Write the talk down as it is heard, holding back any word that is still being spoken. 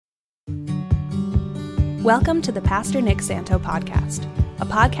Welcome to the Pastor Nick Santo podcast, a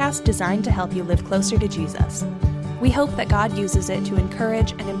podcast designed to help you live closer to Jesus. We hope that God uses it to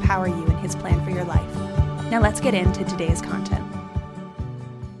encourage and empower you in his plan for your life. Now let's get into today's content.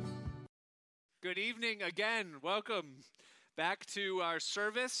 Good evening again. Welcome back to our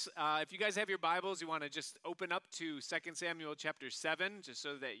service. If you guys have your Bibles, you want to just open up to 2 Samuel chapter 7, just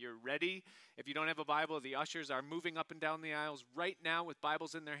so that you're ready. If you don't have a Bible, the ushers are moving up and down the aisles right now with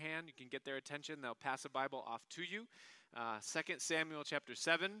Bibles in their hand. You can get their attention. They'll pass a Bible off to you. 2 Samuel chapter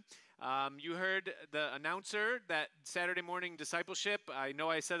 7. You heard the announcer that Saturday morning discipleship. I know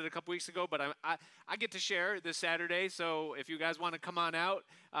I said it a couple weeks ago, but I get to share this Saturday. So if you guys want to come on out,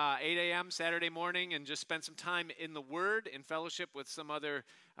 8 a.m. Saturday morning and just spend some time in the Word, in fellowship with some other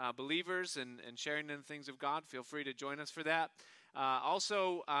believers and sharing in the things of God, feel free to join us for that.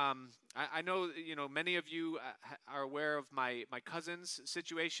 I know many of you are aware of my cousin's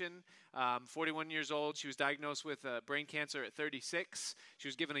situation. 41 years old. She was diagnosed with brain cancer at 36. She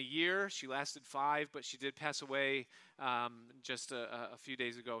was given a year. She lasted 5, but she did pass away just a few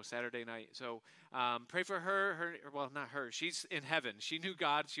days ago, Saturday night. So pray for her. Not her. She's in heaven. She knew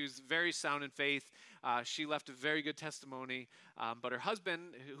God. She was very sound in faith. She left a very good testimony. But her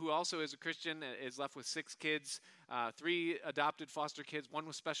husband, who also is a Christian, is left with 6 kids, 3 adopted foster kids, 1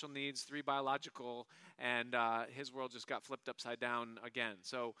 with special needs, 3 biological, and his world just got flipped upside down again.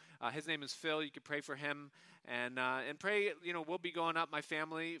 So his name is Phil. You could pray for him and pray. We'll be going up, my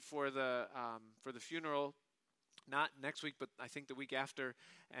family, for the funeral. Not next week, but I think the week after,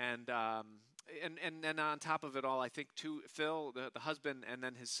 and then on top of it all, I think too, Phil, the husband, and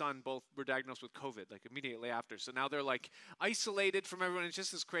then his son both were diagnosed with COVID like immediately after. So now they're like isolated from everyone. It's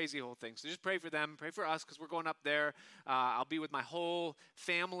just this crazy whole thing. So just pray for them, pray for us, because we're going up there. I'll be with my whole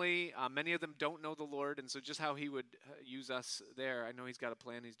family. Many of them don't know the Lord, and so just how He would use us there. I know He's got a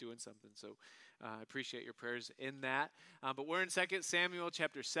plan. He's doing something. So I appreciate your prayers in that. But we're in 2 Samuel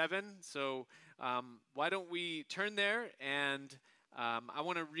chapter 7. So why don't we turn there, and I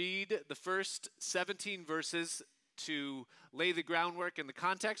want to read the first 17 verses to lay the groundwork and the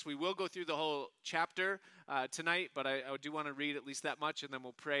context. We will go through the whole chapter tonight, but I do want to read at least that much, and then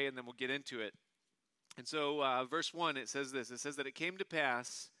we'll pray, and then we'll get into it. And so verse 1, it says this. It says that it came to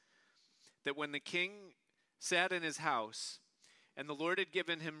pass that when the king sat in his house, and the Lord had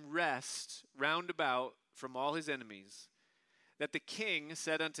given him rest round about from all his enemies, that the king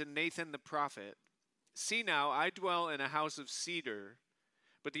said unto Nathan the prophet, See now, I dwell in a house of cedar,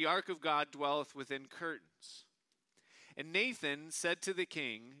 but the ark of God dwelleth within curtains. And Nathan said to the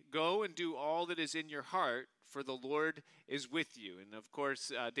king, Go and do all that is in your heart, for the Lord is with you. And of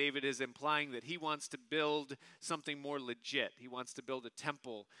course, David is implying that he wants to build something more legit. He wants to build a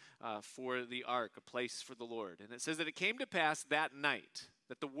temple for the ark, a place for the Lord. And it says that it came to pass that night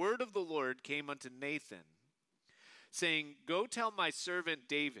that the word of the Lord came unto Nathan, saying, Go tell my servant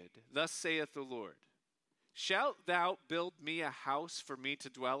David, Thus saith the Lord, Shalt thou build me a house for me to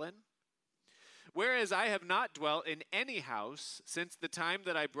dwell in? Whereas I have not dwelt in any house since the time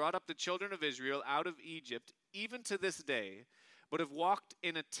that I brought up the children of Israel out of Egypt, even to this day, but have walked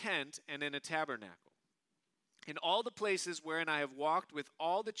in a tent and in a tabernacle. In all the places wherein I have walked with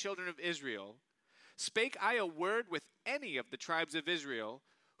all the children of Israel, spake I a word with any of the tribes of Israel,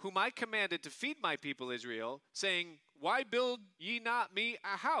 whom I commanded to feed my people Israel, saying, Why build ye not me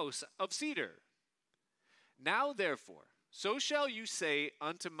a house of cedar? Now therefore, so shall you say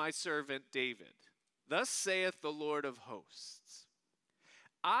unto my servant David, Thus saith the Lord of hosts,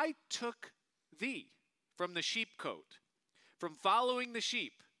 I took thee from the sheepcote, from following the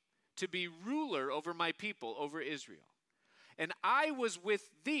sheep, to be ruler over my people, over Israel. And I was with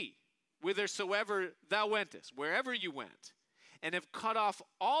thee whithersoever thou wentest, wherever you went, and have cut off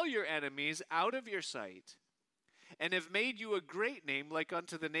all your enemies out of your sight, and have made you a great name like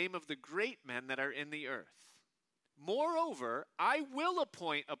unto the name of the great men that are in the earth. Moreover, I will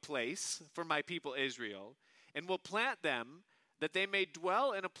appoint a place for my people Israel, and will plant them, that they may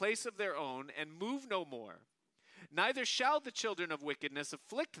dwell in a place of their own, and move no more. Neither shall the children of wickedness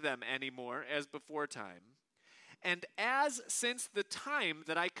afflict them any more, as before time. And as since the time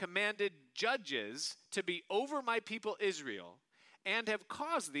that I commanded judges to be over my people Israel, and have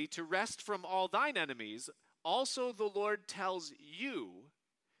caused thee to rest from all thine enemies, also the Lord tells you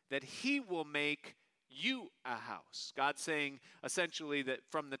that he will make you a house. God saying essentially that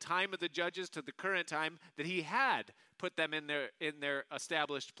from the time of the judges to the current time, that he had put them in their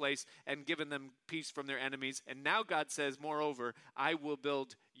established place and given them peace from their enemies. And now God says, moreover, I will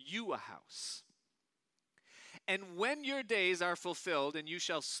build you a house. And when your days are fulfilled and you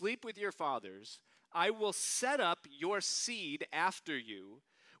shall sleep with your fathers, I will set up your seed after you,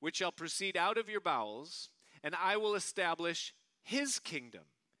 which shall proceed out of your bowels, and I will establish his kingdom.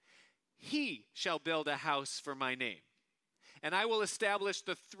 He shall build a house for my name, and I will establish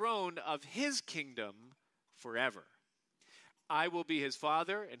the throne of his kingdom forever. I will be his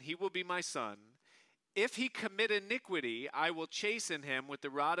father, and he will be my son. If he commit iniquity, I will chasten him with the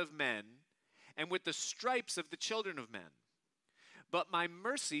rod of men, and with the stripes of the children of men. But my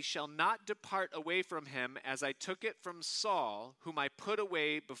mercy shall not depart away from him, as I took it from Saul, whom I put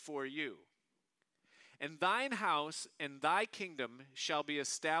away before you. And thine house and thy kingdom shall be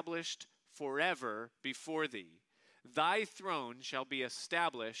established forever before thee. Thy throne shall be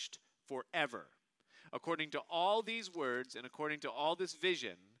established forever. According to all these words and according to all this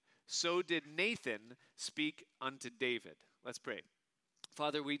vision, so did Nathan speak unto David. Let's pray.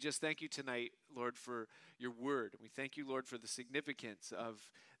 Father, we just thank you tonight, Lord, for your word. We thank you, Lord, for the significance of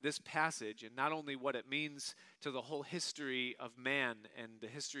this passage and not only what it means to the whole history of man and the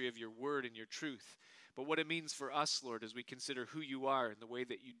history of your word and your truth, but what it means for us, Lord, as we consider who you are and the way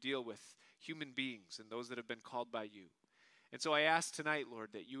that you deal with human beings and those that have been called by you. And so I ask tonight, Lord,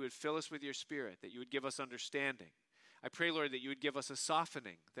 that you would fill us with your Spirit, that you would give us understanding. I pray, Lord, that you would give us a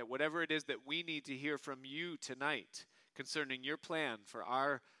softening, that whatever it is that we need to hear from you tonight concerning your plan for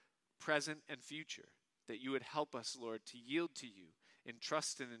our present and future, that you would help us, Lord, to yield to you in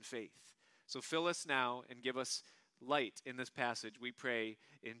trust and in faith. So fill us now and give us light in this passage, we pray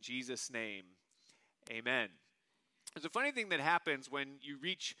in Jesus' name. Amen. There's a funny thing that happens when you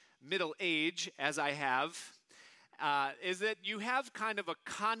reach middle age, as I have, is that you have kind of a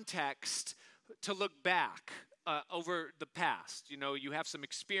context to look back over the past. You know, you have some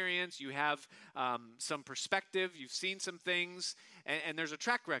experience, you have some perspective, you've seen some things, and there's a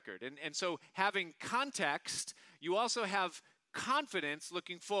track record. And so having context, you also have confidence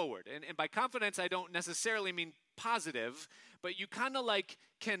looking forward. And by confidence, I don't necessarily mean positive, but you kind of like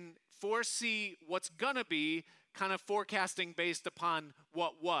can foresee what's gonna be, kind of forecasting based upon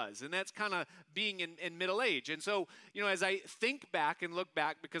what was. And that's kind of being in middle age. And so, you know, as I think back and look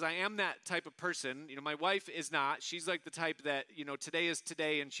back, because I am that type of person, you know, my wife is not. She's like the type that, you know, today is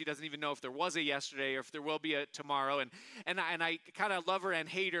today, and she doesn't even know if there was a yesterday or if there will be a tomorrow. And I kind of love her and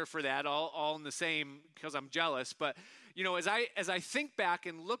hate her for that, all in the same, because I'm jealous. But, you know, as I think back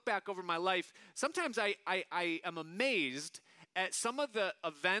and look back over my life, sometimes I am amazed at some of the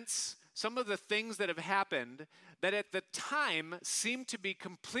events, some of the things that have happened that at the time seemed to be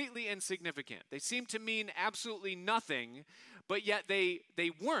completely insignificant. They seemed to mean absolutely nothing, but yet they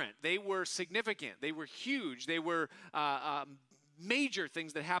weren't. They were significant. They were huge. They were major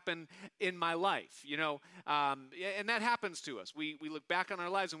things that happened in my life, you know, and that happens to us. We look back on our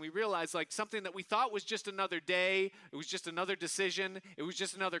lives and we realize like something that we thought was just another day, it was just another decision, it was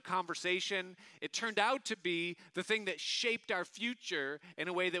just another conversation. It turned out to be the thing that shaped our future in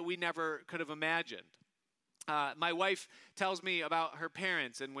a way that we never could have imagined. My wife tells me about her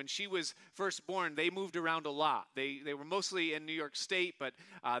parents, and when she was first born, they moved around a lot. They were mostly in New York State, but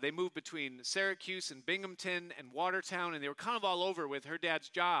they moved between Syracuse and Binghamton and Watertown, and they were kind of all over with her dad's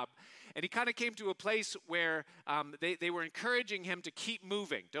job. And he kind of came to a place where they were encouraging him to keep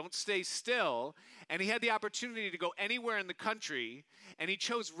moving, don't stay still. And he had the opportunity to go anywhere in the country, and he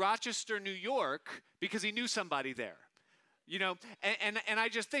chose Rochester, New York, because he knew somebody there. You know, and I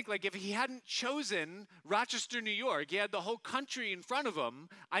just think, like, if he hadn't chosen Rochester, New York, he had the whole country in front of him,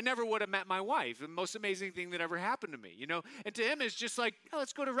 I never would have met my wife. The most amazing thing that ever happened to me, you know. And to him, it's just like, oh,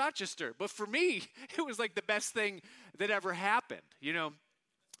 let's go to Rochester. But for me, it was like the best thing that ever happened, you know.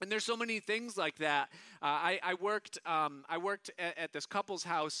 And there's so many things like that. I worked at this couple's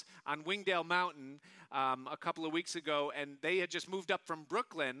house on Wingdale Mountain a couple of weeks ago, and they had just moved up from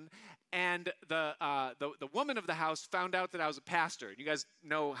Brooklyn. And the woman of the house found out that I was a pastor. And you guys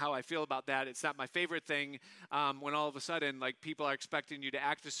know how I feel about that. It's not my favorite thing when all of a sudden, like, people are expecting you to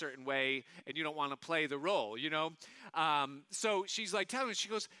act a certain way and you don't want to play the role, you know? So she's like telling me, she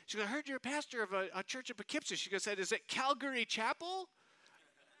goes, I heard you're a pastor of a church in Poughkeepsie. She goes, is it Calgary Chapel?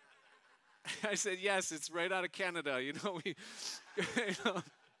 I said, yes, it's right out of Canada, you know. You know.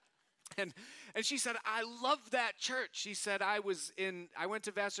 And she said, I love that church. She said, I went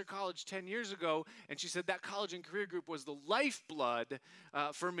to Vassar College 10 years ago, and she said that college and career group was the lifeblood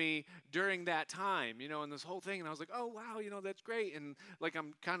for me during that time, you know, and this whole thing. And I was like, oh, wow, you know, that's great. And, like,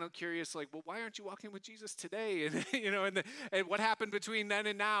 I'm kind of curious, like, well, why aren't you walking with Jesus today? And, you know, and what happened between then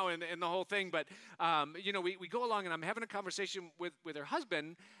and now and the whole thing. But, you know, we go along, and I'm having a conversation with her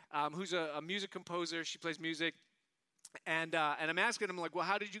husband, who's a music composer. She plays music. And I'm asking him, like, well,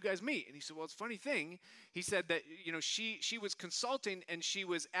 how did you guys meet? And he said, well, it's a funny thing. He said that, you know, she was consulting, and she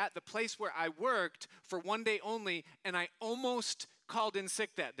was at the place where I worked for one day only, and I almost called in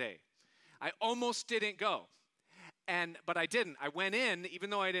sick that day. I almost didn't go. But I didn't. I went in, even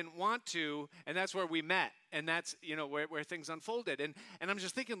though I didn't want to, and that's where we met. And that's, where things unfolded. And I'm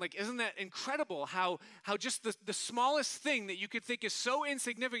just thinking, like, isn't that incredible how just the smallest thing that you could think is so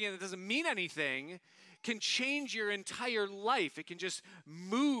insignificant that doesn't mean anything can change your entire life. It can just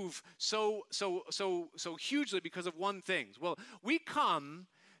move so hugely because of one thing. Well, we come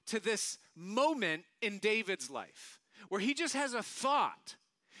to this moment in David's life where he just has a thought.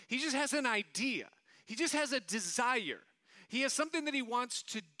 He just has an idea. He just has a desire. He has something that he wants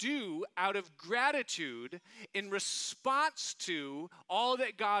to do out of gratitude in response to all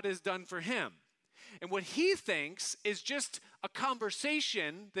that God has done for him. And what he thinks is just a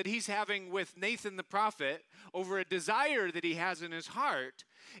conversation that he's having with Nathan the prophet over a desire that he has in his heart.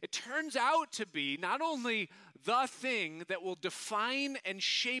 It turns out to be not only the thing that will define and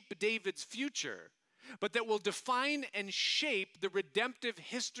shape David's future, but that will define and shape the redemptive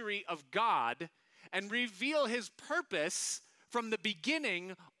history of God and reveal his purpose from the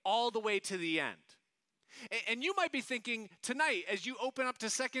beginning all the way to the end. And you might be thinking tonight, as you open up to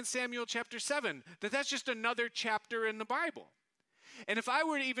 2 Samuel chapter 7, that that's just another chapter in the Bible. And if I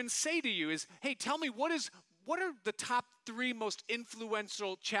were to even say to you is, hey, tell me what are the top 3 most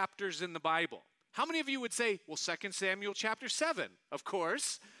influential chapters in the Bible? How many of you would say, well, 2 Samuel chapter 7, of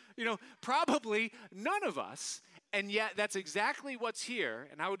course. Probably none of us. And yet that's exactly what's here.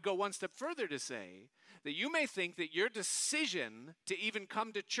 And I would go one step further to say that you may think that your decision to even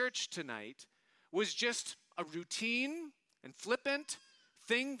come to church tonight was just a routine and flippant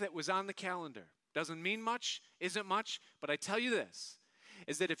thing that was on the calendar. Doesn't mean much, isn't much, but I tell you this,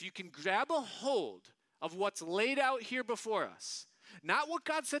 is that if you can grab a hold of what's laid out here before us, not what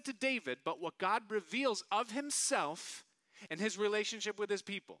God said to David, but what God reveals of himself and his relationship with his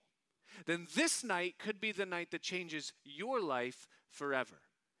people, then this night could be the night that changes your life forever.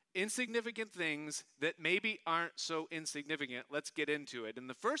 Insignificant things that maybe aren't so insignificant. Let's get into it. In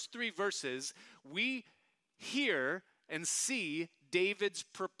the first 3 verses, we hear and see David's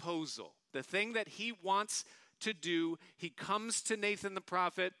proposal, the thing that he wants to do. He comes to Nathan the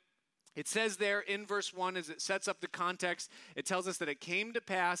prophet. It says there in verse 1, as it sets up the context, it tells us that it came to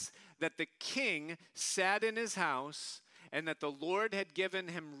pass that the king sat in his house and that the Lord had given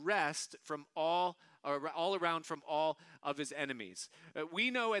him rest from all around from all of his enemies.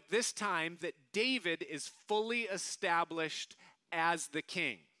 We know at this time that David is fully established as the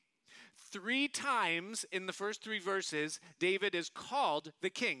king. 3 times in the first 3 verses, David is called the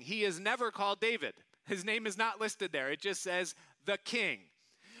king. He is never called David. His name is not listed there. It just says the king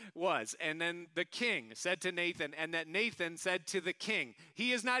was. And then the king said to Nathan, and that Nathan said to the king.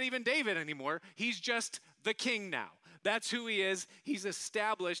 He is not even David anymore. He's just the king now. That's who he is. He's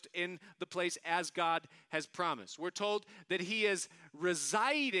established in the place as God has promised. We're told that he is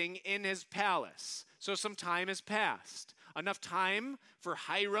residing in his palace. So some time has passed. Enough time for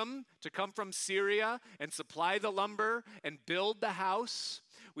Hiram to come from Syria and supply the lumber and build the house.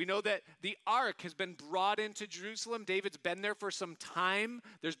 We know that the ark has been brought into Jerusalem. David's been there for some time.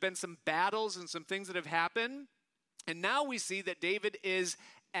 There's been some battles and some things that have happened. And now we see that David is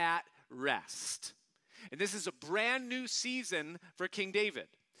at rest. And this is a brand new season for King David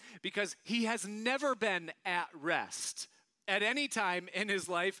because he has never been at rest at any time in his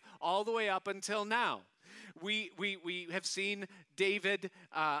life all the way up until now. We have seen David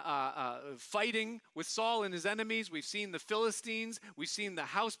fighting with Saul and his enemies. We've seen the Philistines. We've seen the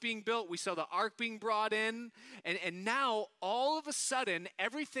house being built. We saw the ark being brought in. And now, all of a sudden,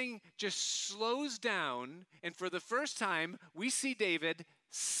 everything just slows down. And for the first time, we see David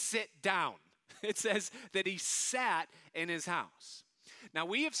sit down. It says that he sat in his house. Now,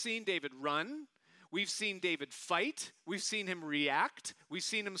 we have seen David run. We've seen David fight. We've seen him react. We've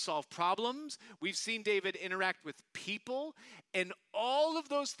seen him solve problems. We've seen David interact with people. And all of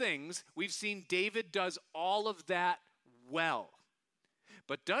those things, we've seen David does all of that well.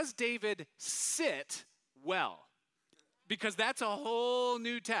 But does David sit well? Because that's a whole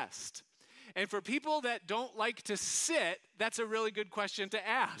new test. And for people that don't like to sit, that's a really good question to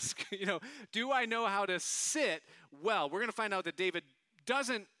ask. Do I know how to sit well? We're going to find out that David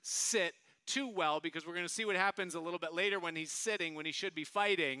doesn't sit too well because we're going to see what happens a little bit later when he's sitting, when he should be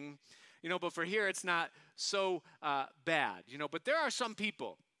fighting. But for here, it's not so bad. But there are some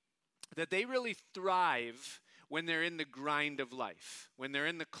people that they really thrive when they're in the grind of life, when they're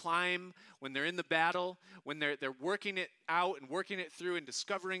in the climb, when they're in the battle, when they're working it out and working it through and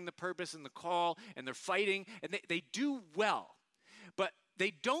discovering the purpose and the call, and they're fighting, and they do well. But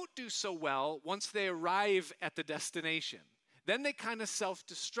they don't do so well once they arrive at the destination. Then they kind of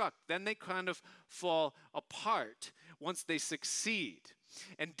self-destruct. Then they kind of fall apart. once they succeed.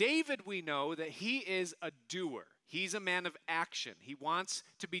 And David, we know that he is a doer. He's a man of action. He wants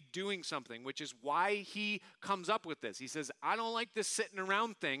to be doing something, which is why he comes up with this. He says, I don't like this sitting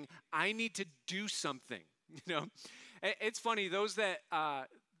around thing. I need to do something. You know, it's funny, those that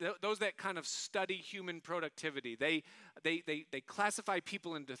kind of study human productivity, they classify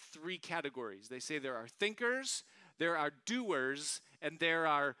people into three categories. They say there are thinkers, there are doers, and there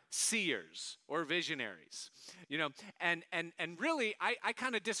are seers or visionaries. You know, and really, I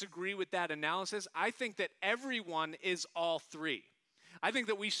kind of disagree with that analysis. I think that everyone is all three. I think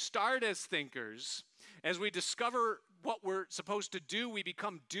that we start as thinkers. As we discover what we're supposed to do, we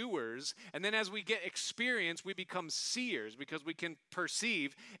become doers. And then as we get experience, we become seers because we can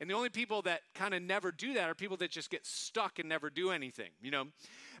perceive. And the only people that kind of never do that are people that just get stuck and never do anything, you know.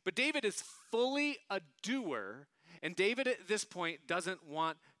 But David is fully a doer. And David at this point doesn't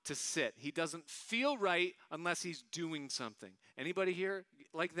want to sit. He doesn't feel right unless he's doing something. Anybody here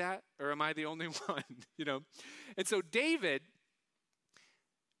like that? Or am I the only one? You know? And so David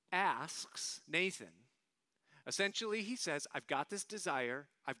asks Nathan, essentially he says, I've got this desire.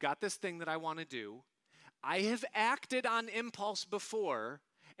 I've got this thing that I want to do. I have acted on impulse before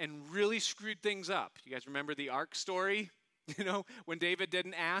and really screwed things up. You guys remember the ark story? You know, when David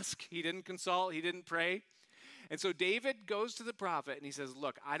didn't ask, he didn't consult, he didn't pray. And so David goes to the prophet and he says,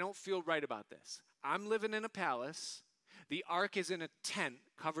 look, I don't feel right about this. I'm living in a palace. The ark is in a tent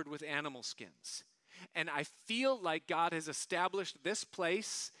covered with animal skins. And I feel like God has established this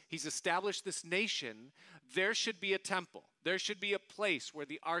place. He's established this nation. There should be a temple. There should be a place where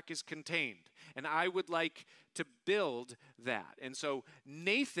the ark is contained. And I would like to build that. And so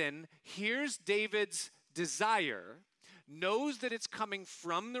Nathan hears David's desire, knows that it's coming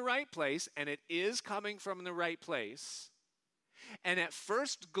from the right place, and it is coming from the right place. And at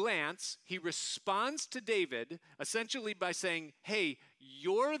first glance, he responds to David essentially by saying, hey,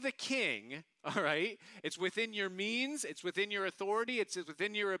 you're the king, all right? It's within your means, it's within your authority, it's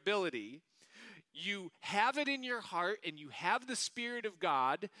within your ability. You have it in your heart, and you have the Spirit of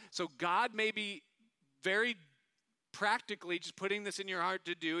God, so God may be very practically just putting this in your heart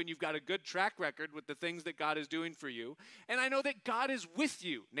to do, and you've got a good track record with the things that God is doing for you. And I know that God is with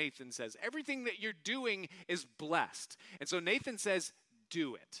you, Nathan says. Everything that you're doing is blessed. And so Nathan says,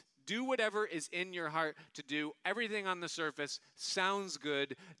 do it. Do whatever is in your heart to do. Everything on the surface sounds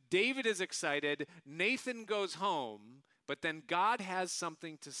good. David is excited. Nathan goes home, but then God has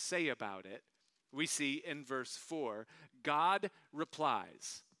something to say about it. We see in verse 4, God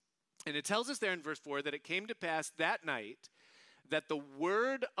replies. And it tells us there in verse 4 that it came to pass that night that the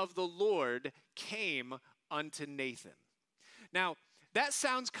word of the Lord came unto Nathan. Now, that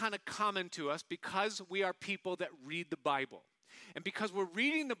sounds kind of common to us because we are people that read the Bible. And because we're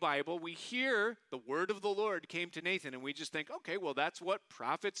reading the Bible, we hear the word of the Lord came to Nathan, and we just think, okay, well, that's what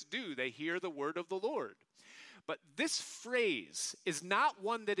prophets do. They hear the word of the Lord. But this phrase is not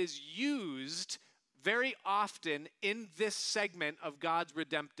one that is used very often in this segment of God's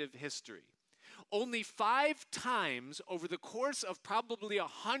redemptive history. Only 5 times over the course of probably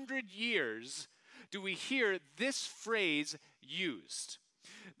 100 years do we hear this phrase used.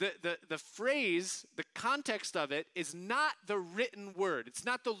 The phrase, the context of it is not the written word. It's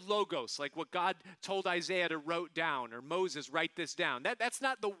not the logos, like what God told Isaiah to write down, or Moses, write this down. That's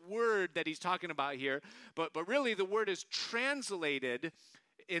not the word that he's talking about here, but really the word is translated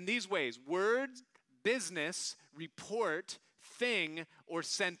in these ways: word, business, report, thing, or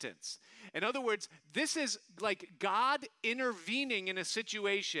sentence. In other words, this is like God intervening in a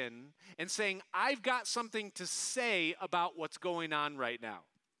situation and saying, I've got something to say about what's going on right now.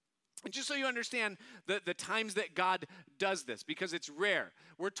 And just so you understand the times that God does this, because it's rare.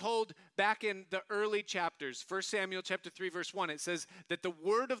 We're told back in the early chapters, 1 Samuel chapter 3, verse 1, it says that the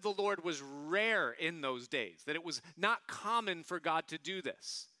word of the Lord was rare in those days, that it was not common for God to do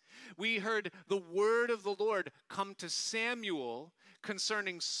this. We heard the word of the Lord come to Samuel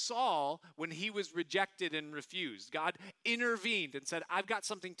concerning Saul when he was rejected and refused. God intervened and said, I've got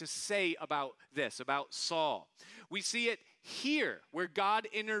something to say about this, about Saul. We see it here where God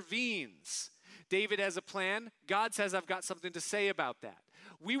intervenes. David has a plan. God says, I've got something to say about that.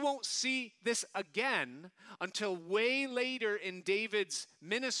 We won't see this again until way later in David's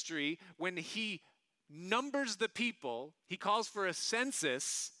ministry when he numbers the people. He calls for a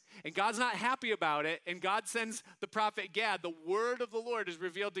census. And God's not happy about it, and God sends the prophet Gad. The word of the Lord is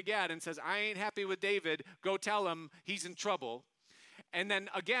revealed to Gad and says, I ain't happy with David. Go tell him he's in trouble. And then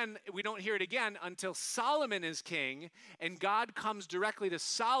again, we don't hear it again until Solomon is king, and God comes directly to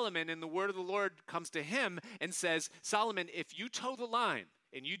Solomon, and the word of the Lord comes to him and says, Solomon, if you toe the line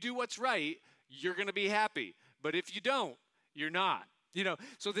and you do what's right, you're going to be happy. but if you don't, you're not.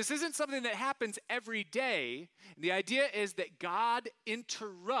 So this isn't something that happens every day. The idea is that God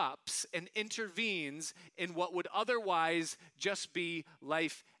interrupts and intervenes in what would otherwise just be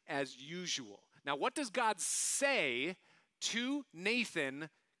life as usual. Now, what does God say to Nathan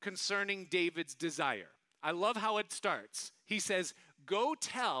concerning David's desire? I love how it starts. He says, go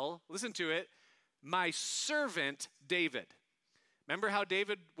tell, listen to it, my servant David. Remember how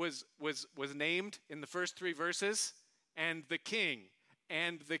David was named in the first 3 verses? And the king.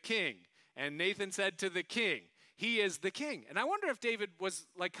 And the king. And Nathan said to the king, he is the king. And I wonder if David was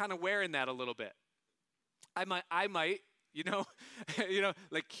like kind of wearing that a little bit. I might,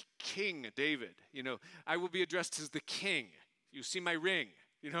 like King David, I will be addressed as the king. You see my ring,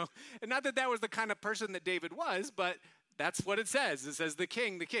 And not that was the kind of person that David was, but that's what it says. It says the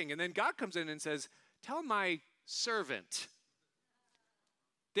king, the king. And then God comes in and says, tell my servant.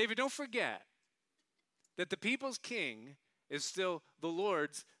 David, don't forget that the people's king is still the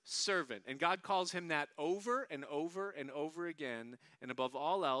Lord's servant. And God calls him that over and over and over again. And above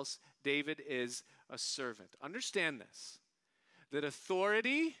all else, David is a servant. Understand this, that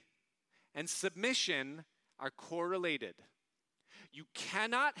authority and submission are correlated. You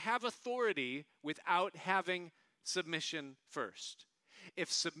cannot have authority without having submission first.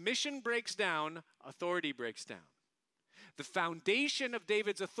 If submission breaks down, authority breaks down. The foundation of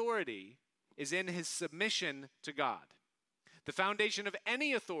David's authority is in his submission to God. The foundation of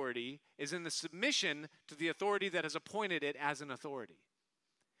any authority is in the submission to the authority that has appointed it as an authority.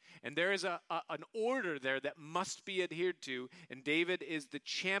 And there is an order there that must be adhered to, and David is the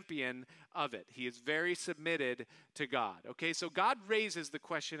champion of it. He is very submitted to God. Okay, so God raises the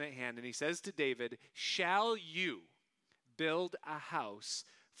question at hand, and he says to David, shall you build a house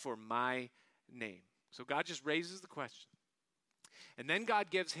for my name? So God just raises the question. And then God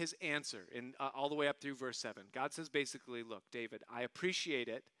gives his answer in all the way up through verse 7. God says basically, look, David, I appreciate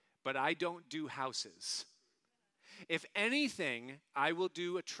it, but I don't do houses. If anything, I will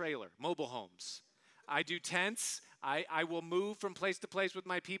do a trailer, mobile homes. I do tents. I will move from place to place with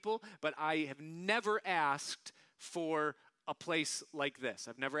my people, but I have never asked for a place like this.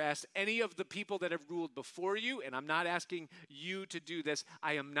 I've never asked any of the people that have ruled before you, and I'm not asking you to do this.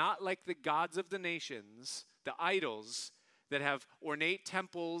 I am not like the gods of the nations, the idols, that have ornate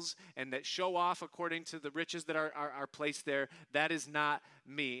temples and that show off according to the riches that are placed there. That is not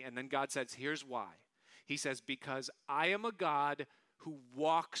me. And then God says, here's why. He says, because I am a God who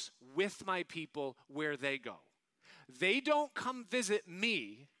walks with my people where they go. They don't come visit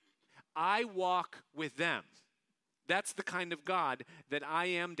me. I walk with them. That's the kind of God that I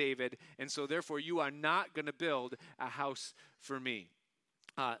am, David. And so therefore you are not going to build a house for me.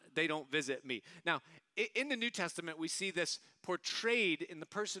 They don't visit me. Now, in the New Testament, we see this portrayed in the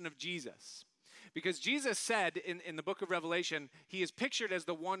person of Jesus. Because Jesus said in the book of Revelation, he is pictured as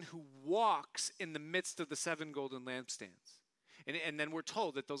the one who walks in the midst of the 7 golden lampstands. And then we're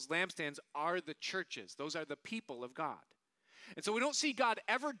told that those lampstands are the churches. Those are the people of God. And so we don't see God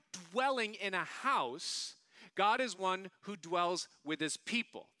ever dwelling in a house. God is one who dwells with his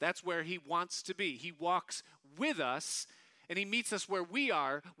people. That's where he wants to be. He walks with us, and he meets us where we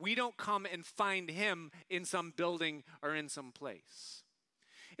are. We don't come and find him in some building or in some place.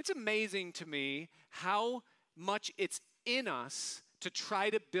 It's amazing to me how much it's in us to try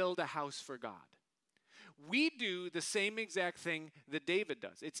to build a house for God. We do the same exact thing that David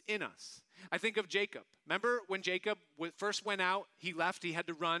does. It's in us. I think of Jacob. Remember when Jacob first went out, he left, he had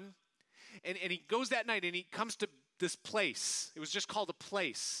to run. And he goes that night and he comes to this place. It was just called a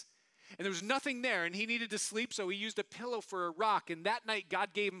place. And there was nothing there, and he needed to sleep, so he used a pillow for a rock. And that night,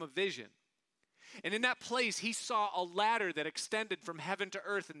 God gave him a vision. And in that place, he saw a ladder that extended from heaven to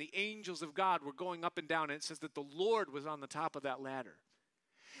earth, and the angels of God were going up and down. And it says that the Lord was on the top of that ladder.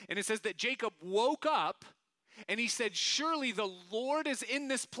 And it says that Jacob woke up, and he said, surely the Lord is in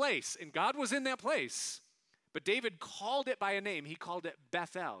this place. And God was in that place. But David called it by a name. He called it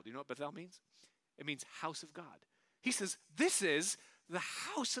Bethel. Do you know what Bethel means? It means house of God. He says, this is the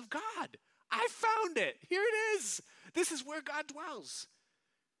house of God. I found it. Here it is. This is where God dwells.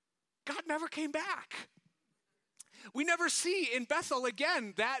 God never came back. We never see in Bethel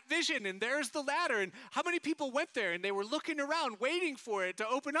again that vision, and there's the ladder, and how many people went there, and they were looking around, waiting for it to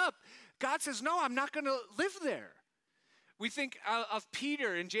open up. God says, no, I'm not going to live there. We think of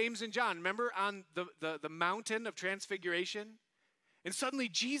Peter and James and John. Remember on the mountain of transfiguration? And suddenly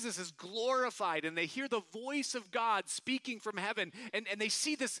Jesus is glorified, and they hear the voice of God speaking from heaven, and they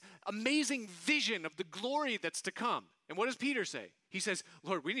see this amazing vision of the glory that's to come. And what does Peter say? He says,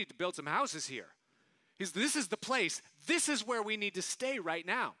 Lord, we need to build some houses here. This is the place. This is where we need to stay right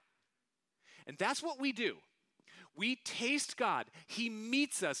now. And that's what we do. We taste God. He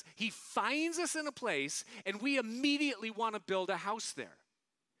meets us. He finds us in a place, and we immediately want to build a house there.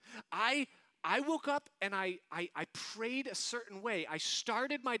 I woke up and I prayed a certain way. I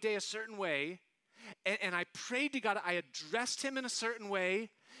started my day a certain way, and I prayed to God. I addressed him in a certain way,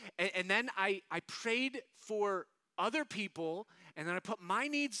 and then I prayed for other people, and then I put my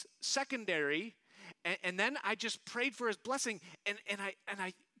needs secondary, and then I just prayed for his blessing, and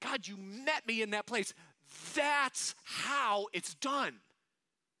I God, you met me in that place. That's how it's done.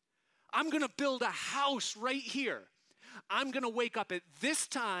 I'm going to build a house right here. I'm going to wake up at this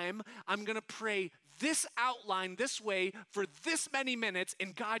time. I'm going to pray this outline this way for this many minutes.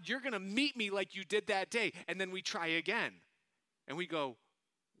 And God, you're going to meet me like you did that day. And then we try again. And we go,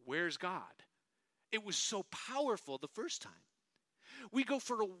 where's God? It was so powerful the first time. We go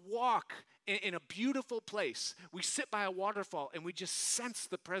for a walk in a beautiful place. We sit by a waterfall and we just sense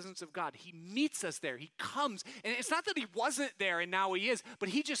the presence of God. He meets us there. He comes. And it's not that he wasn't there and now he is, but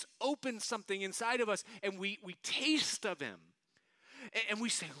he just opens something inside of us and we taste of him. And we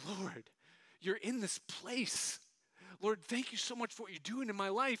say, Lord, you're in this place. Lord, thank you so much for what you're doing in my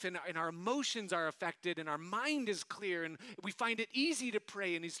life. And our emotions are affected and our mind is clear and we find it easy to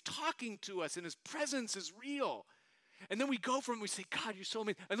pray and he's talking to us and his presence is real. And then we go from, we say, God, you're so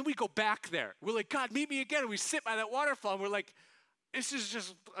amazing. And then we go back there. We're like, God, meet me again. And we sit by that waterfall and we're like, this is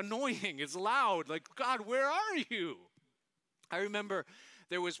just annoying. It's loud. Like, God, where are you? I remember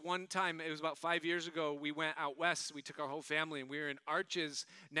there was one time, it was about 5 years ago, we went out west. We took our whole family and we were in Arches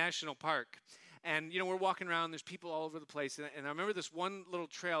National Park. And, we're walking around. There's people all over the place. And I remember this one little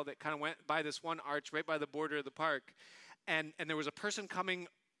trail that kind of went by this one arch right by the border of the park. And there was a person coming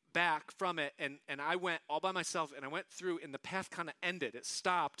back from it, and I went all by myself, and I went through, and the path kind of ended. It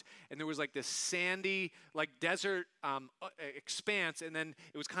stopped, and there was like this sandy, like desert expanse, and then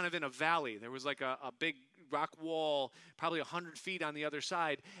it was kind of in a valley. There was like a big rock wall, probably 100 feet on the other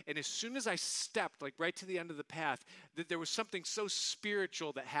side, and as soon as I stepped, like right to the end of the path, that there was something so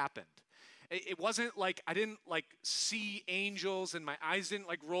spiritual that happened. It wasn't like I didn't like see angels and my eyes didn't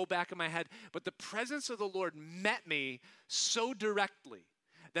like roll back in my head, but the presence of the Lord met me so directly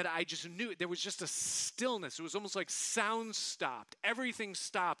that I just knew there was just a stillness. It was almost like sound stopped. Everything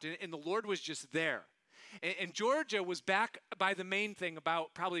stopped, and the Lord was just there. And Georgia was back by the main thing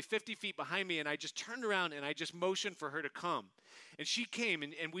about probably 50 feet behind me, and I just turned around and I just motioned for her to come. And she came,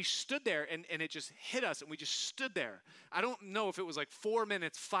 and we stood there, and it just hit us, and we just stood there. I don't know if it was like 4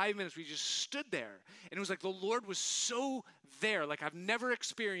 minutes, 5 minutes, we just stood there. And it was like the Lord was so there, like I've never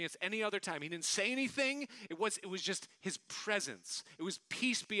experienced any other time. He didn't say anything. It was just his presence. It was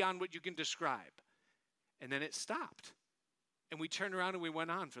peace beyond what you can describe. And then it stopped. And we turned around and we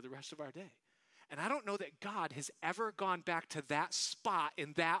went on for the rest of our day. And I don't know that God has ever gone back to that spot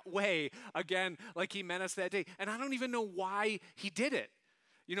in that way again, like he met us that day. And I don't even know why he did it.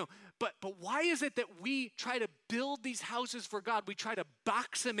 But why is it that we try to build these houses for God? We try to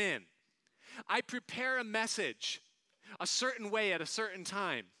box him in. I prepare a message a certain way at a certain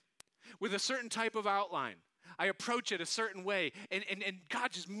time with a certain type of outline. I approach it a certain way, and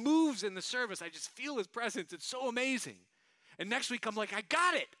God just moves in the service. I just feel his presence. It's so amazing. And next week, I'm like, I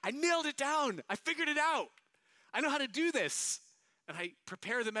got it. I nailed it down. I figured it out. I know how to do this. And I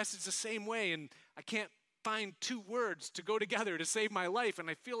prepare the message the same way, and I can't find 2 words to go together to save my life, and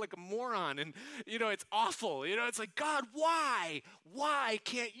I feel like a moron, and, it's awful. It's like, God, why? Why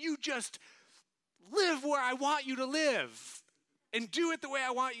can't you just live where I want you to live and do it the way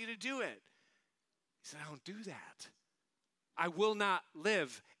I want you to do it? He said, I don't do that. I will not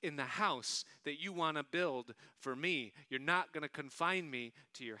live in the house that you want to build for me. You're not going to confine me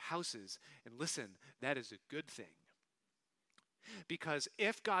to your houses. And listen, that is a good thing. Because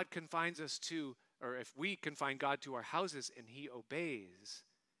if God confines us to, or if we confine God to our houses and he obeys,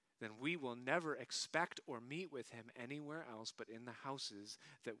 then we will never expect or meet with him anywhere else but in the houses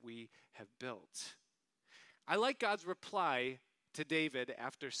that we have built. I like God's reply to David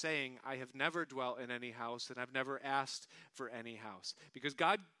after saying, I have never dwelt in any house and I've never asked for any house. Because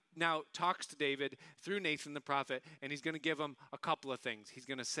God now talks to David through Nathan the prophet, and he's going to give him a couple of things. He's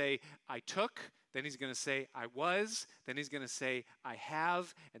going to say, I took, then he's going to say, I was, then he's going to say, I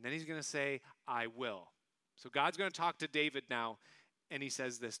have, and then he's going to say, I will. So God's going to talk to David now, and he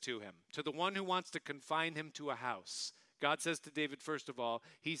says this to him. To the one who wants to confine him to a house, God says to David, first of all,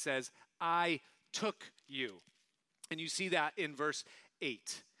 he says, I took you. And you see that in verse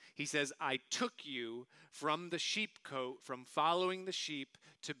 8. He says, I took you from the sheepcote, from following the sheep,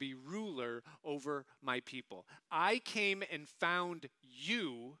 to be ruler over my people. I came and found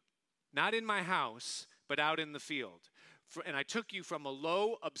you, not in my house, but out in the field. And I took you from a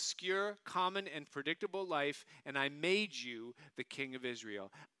low, obscure, common, and predictable life, and I made you the king of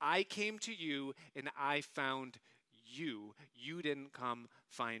Israel. I came to you, and I found you. You didn't come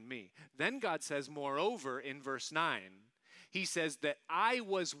find me. Then God says, moreover, in verse 9, he says that I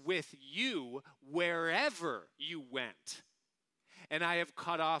was with you wherever you went. And I have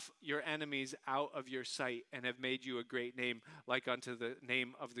cut off your enemies out of your sight and have made you a great name, like unto the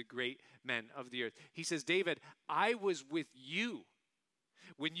name of the great men of the earth. He says, David, I was with you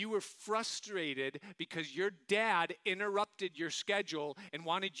when you were frustrated because your dad interrupted your schedule and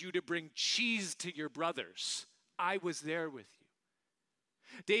wanted you to bring cheese to your brothers. I was there with you.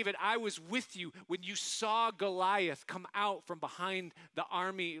 David, I was with you when you saw Goliath come out from behind the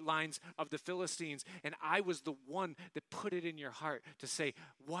army lines of the Philistines, and I was the one that put it in your heart to say,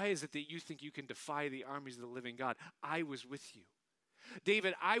 why is it that you think you can defy the armies of the living God? I was with you.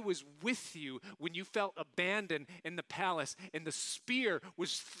 David, I was with you when you felt abandoned in the palace and the spear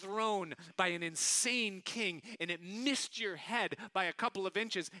was thrown by an insane king and it missed your head by a couple of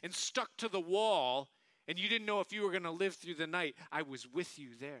inches and stuck to the wall. And you didn't know if you were going to live through the night. I was with you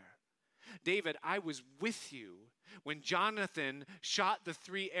there. David, I was with you when Jonathan shot the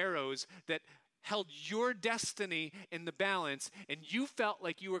 3 arrows that held your destiny in the balance, and you felt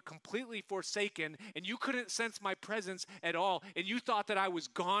like you were completely forsaken, and you couldn't sense my presence at all, and you thought that I was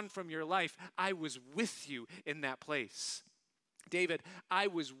gone from your life. I was with you in that place. David, I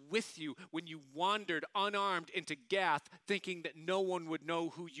was with you when you wandered unarmed into Gath, thinking that no one would know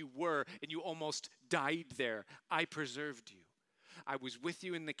who you were, and you almost died there. I preserved you. I was with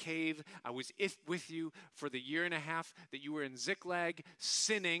you in the cave. I was with you for the 1.5 years that you were in Ziklag,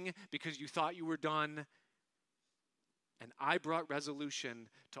 sinning because you thought you were done. And I brought resolution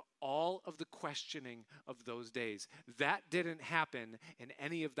to all of the questioning of those days. That didn't happen in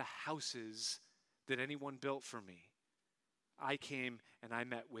any of the houses that anyone built for me. I came and I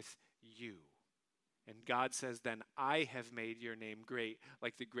met with you. And God says, then I have made your name great,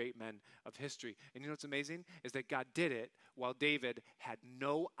 like the great men of history. And you know what's amazing? Is that God did it while David had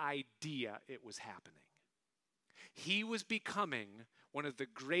no idea it was happening. He was becoming one of the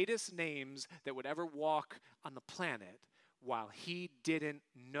greatest names that would ever walk on the planet while he didn't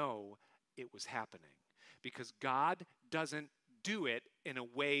know it was happening. Because God doesn't do it in a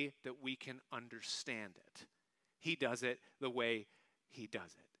way that we can understand it. He does it the way he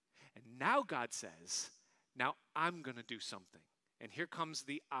does it. And now God says, now I'm going to do something. And here comes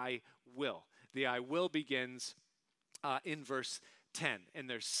the I will. The I will begins in verse 10. And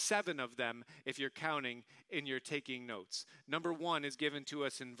there's 7 of them if you're counting and you're taking notes. Number 1 is given to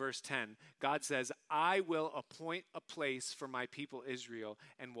us in verse 10. God says, I will appoint a place for my people Israel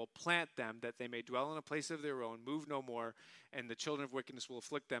and will plant them that they may dwell in a place of their own, move no more, and the children of wickedness will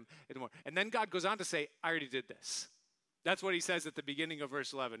afflict them anymore. And then God goes on to say, I already did this. That's what he says at the beginning of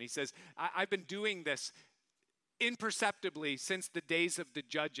verse 11. He says, I've been doing this imperceptibly since the days of the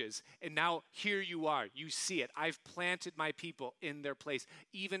judges. And now here you are. You see it. I've planted my people in their place.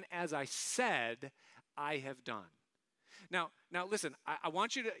 Even as I said, I have done. Now listen, I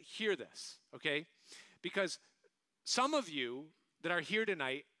want you to hear this, okay? Because some of you that are here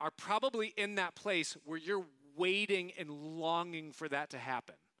tonight are probably in that place where you're waiting and longing for that to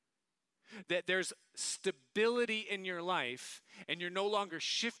happen. That there's stability in your life and you're no longer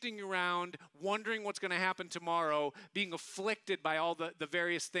shifting around, wondering what's going to happen tomorrow, being afflicted by all the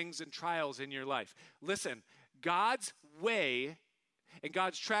various things and trials in your life. Listen, God's way and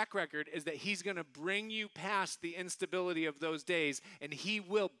God's track record is that he's going to bring you past the instability of those days, and he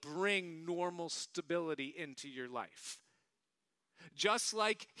will bring normal stability into your life. Just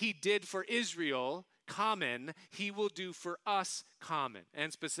like he did for Israel, common, he will do for us common.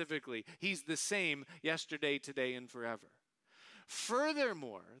 And specifically, he's the same yesterday, today, and forever.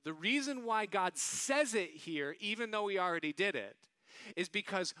 Furthermore, the reason why God says it here, even though he already did it, is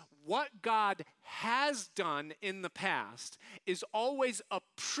because what God has done in the past is always a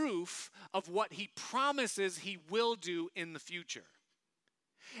proof of what he promises he will do in the future.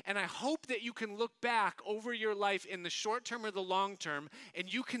 And I hope that you can look back over your life in the short term or the long term,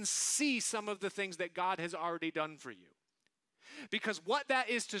 and you can see some of the things that God has already done for you. Because what that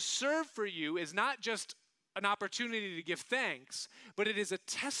is to serve for you is not just an opportunity to give thanks, but it is a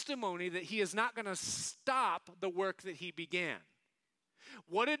testimony that he is not going to stop the work that he began.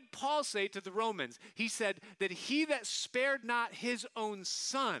 What did Paul say to the Romans? He said that he that spared not his own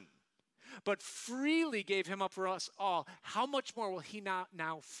son, but freely gave him up for us all, how much more will he not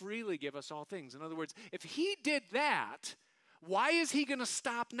now freely give us all things? In other words, if he did that, why is he going to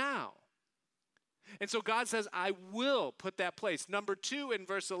stop now? And so God says, I will put that place. Number 2 in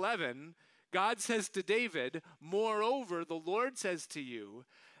verse 11, God says to David, moreover, the Lord says to you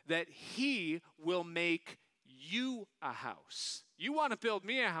that he will make you a house. You want to build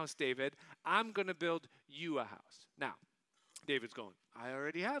me a house, David? I'm going to build you a house. Now, David's going, I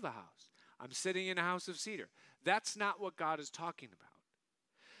already have a house. I'm sitting in a house of cedar. That's not what God is talking about.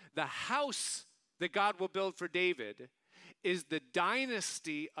 The house that God will build for David is the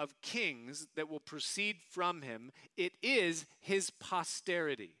dynasty of kings that will proceed from him. It is his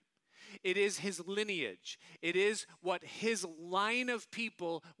posterity. It is his lineage. It is what his line of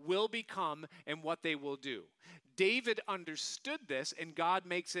people will become and what they will do. David understood this, and God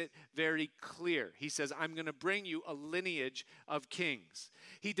makes it very clear. He says, I'm going to bring you a lineage of kings.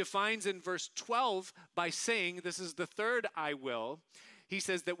 He defines in verse 12 by saying, this is the third I will. He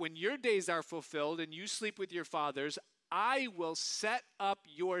says that when your days are fulfilled and you sleep with your fathers, I will set up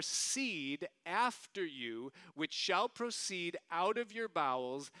your seed after you, which shall proceed out of your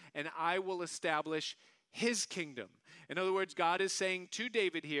bowels, and I will establish his kingdom. In other words, God is saying to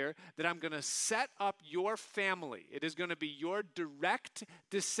David here that I'm going to set up your family. It is going to be your direct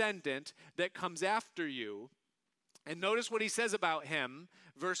descendant that comes after you. And notice what he says about him.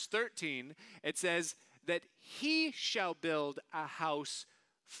 Verse 13, it says that he shall build a house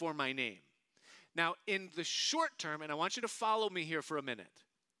for my name. Now, in the short term, and I want you to follow me here for a minute.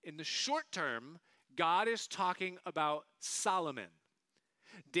 In the short term, God is talking about Solomon.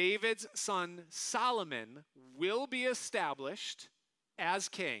 David's son Solomon will be established as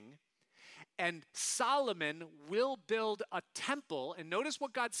king, and Solomon will build a temple. And notice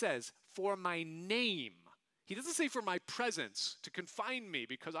what God says, for my name. He doesn't say for my presence, to confine me,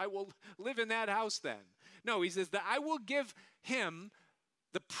 because I will live in that house then. No, he says that I will give him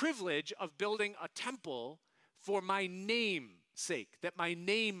the privilege of building a temple for my name's sake, that my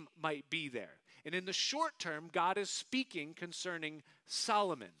name might be there. And in the short term, God is speaking concerning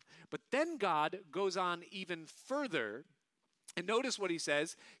Solomon. But then God goes on even further, and notice what he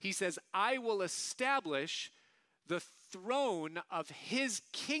says. He says, I will establish the throne of his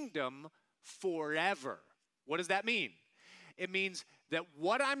kingdom forever. What does that mean? It means that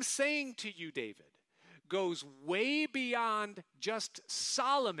what I'm saying to you, David, goes way beyond just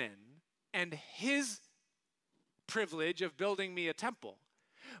Solomon and his privilege of building me a temple.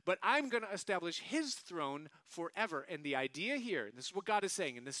 But I'm going to establish his throne forever. And the idea here, and this is what God is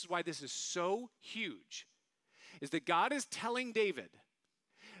saying, and this is why this is so huge, is that God is telling David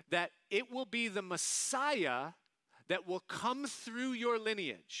that it will be the Messiah that will come through your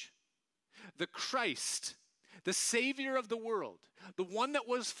lineage, the Christ, the Savior of the world, the one that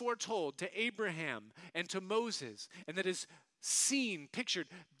was foretold to Abraham and to Moses, and that is seen, pictured.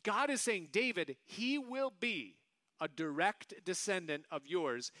 God is saying, David, he will be a direct descendant of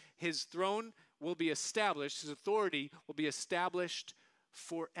yours. His throne will be established, his authority will be established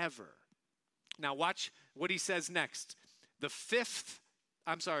forever. Now watch what he says next. The sixth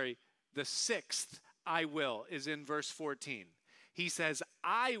I will is in verse 14. He says,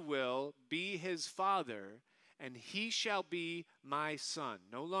 I will be his father, and he shall be my son.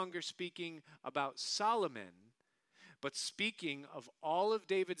 No longer speaking about Solomon, but speaking of all of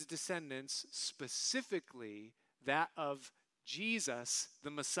David's descendants, specifically that of Jesus,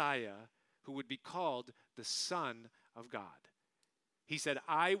 the Messiah, who would be called the Son of God. He said,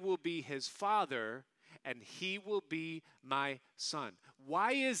 I will be his father, and he will be my son.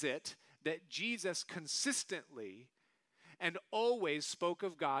 Why is it that Jesus consistently and always spoke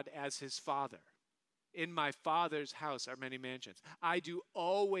of God as his father? In my Father's house are many mansions. I do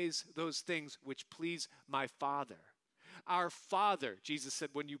always those things which please my Father. Our Father, Jesus said,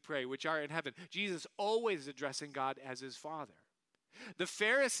 when you pray, which are in heaven. Jesus always addressing God as his Father. The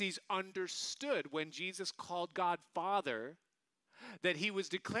Pharisees understood when Jesus called God Father that he was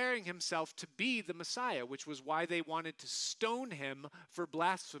declaring himself to be the Messiah, which was why they wanted to stone him for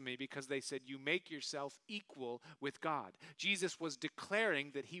blasphemy, because they said, you make yourself equal with God. Jesus was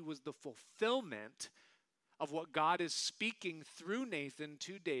declaring that he was the fulfillment of what God is speaking through Nathan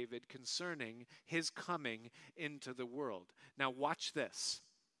to David concerning his coming into the world. Now watch this.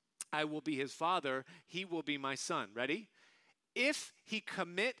 I will be his father, he will be my son. Ready? If he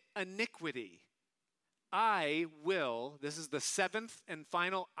commit iniquity, I will, this is the seventh and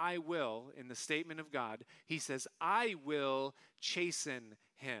final I will in the statement of God. He says, I will chasten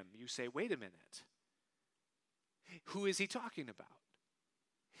him. You say, wait a minute. Who is he talking about?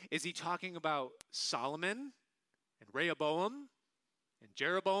 Is he talking about Solomon and Rehoboam and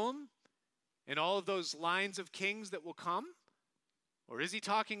Jeroboam and all of those lines of kings that will come? Or is he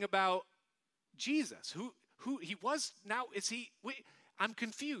talking about Jesus? Who he was now, is he, I'm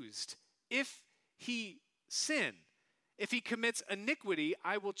confused. If he sin, if he commits iniquity,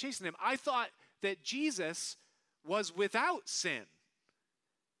 I will chasten him. I thought that Jesus was without sin.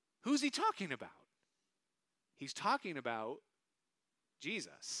 Who's he talking about? He's talking about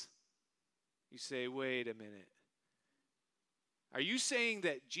Jesus. You say, wait a minute. Are you saying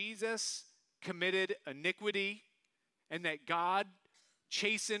that Jesus committed iniquity and that God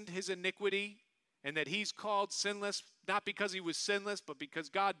chastened his iniquity and that he's called sinless, not because he was sinless, but because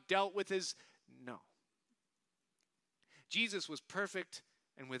God dealt with his? No. Jesus was perfect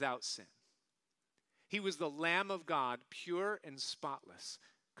and without sin. He was the Lamb of God, pure and spotless,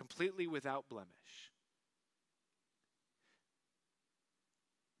 completely without blemish.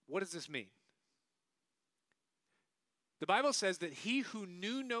 What does this mean? The Bible says that he who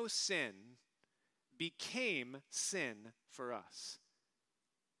knew no sin became sin for us,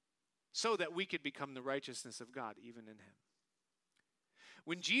 so that we could become the righteousness of God even in him.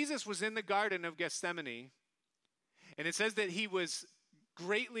 When Jesus was in the Garden of Gethsemane, and it says that he was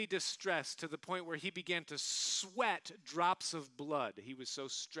greatly distressed to the point where he began to sweat drops of blood. He was so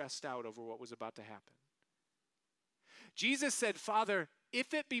stressed out over what was about to happen. Jesus said, Father,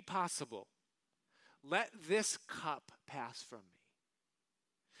 if it be possible, let this cup pass from me.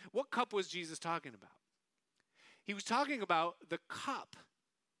 What cup was Jesus talking about? He was talking about the cup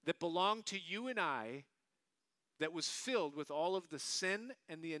that belonged to you and I, that was filled with all of the sin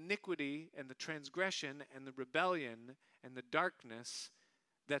and the iniquity and the transgression and the rebellion and the darkness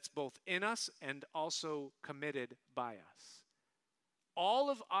that's both in us and also committed by us. All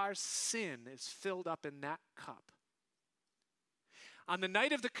of our sin is filled up in that cup. On the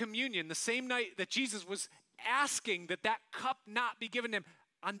night of the communion, the same night that Jesus was asking that that cup not be given to him,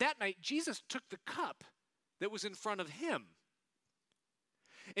 on that night, Jesus took the cup that was in front of him.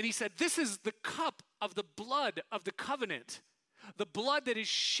 And he said, this is the cup of the blood of the covenant, the blood that is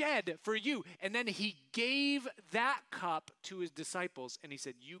shed for you. And then he gave that cup to his disciples, and he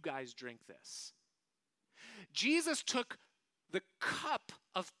said, you guys drink this. Jesus took the cup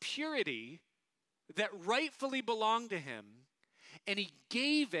of purity that rightfully belonged to him, and he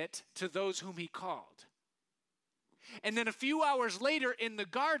gave it to those whom he called. And then a few hours later in the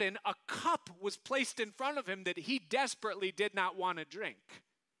garden, a cup was placed in front of him that he desperately did not want to drink.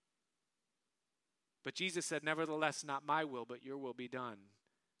 But Jesus said, nevertheless, not my will, but your will be done.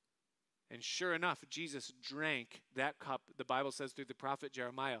 And sure enough, Jesus drank that cup, the Bible says through the prophet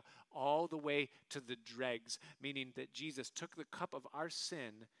Jeremiah, all the way to the dregs, meaning that Jesus took the cup of our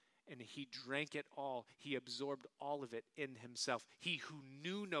sin and he drank it all. He absorbed all of it in himself. He who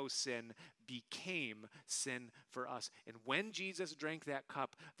knew no sin became sin for us. And when Jesus drank that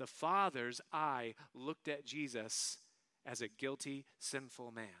cup, the Father's eye looked at Jesus as a guilty,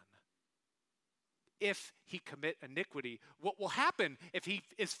 sinful man. If he commit iniquity, what will happen if he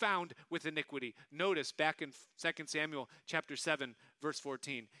is found with iniquity? Notice back in 2 Samuel chapter 7, verse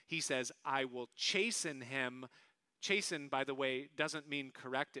 14, he says, I will chasten him. Chasten, by the way, doesn't mean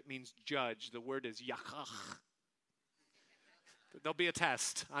correct. It means judge. The word is yachach. There'll be a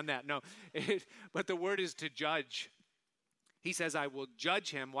test on that. No, but the word is to judge. He says, I will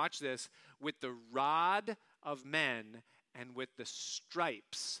judge him, watch this, with the rod of men and with the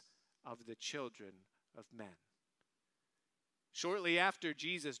stripes of the children of men. Shortly after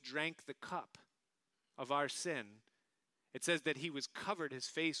Jesus drank the cup of our sin, it says that he was covered his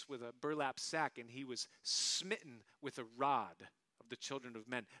face with a burlap sack and he was smitten with a rod of the children of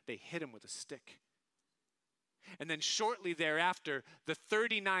men. They hit him with a stick. And then shortly thereafter, the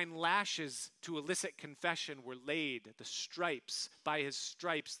 39 lashes to elicit confession were laid. The stripes, by his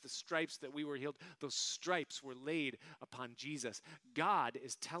stripes, the stripes that we were healed, those stripes were laid upon Jesus. God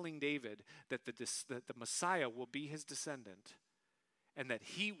is telling David that the Messiah will be his descendant and that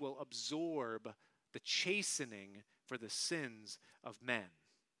he will absorb the chastening for the sins of men.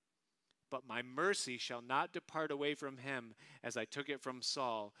 But my mercy shall not depart away from him as I took it from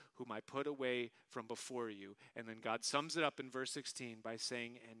Saul, whom I put away from before you. And then God sums it up in verse 16 by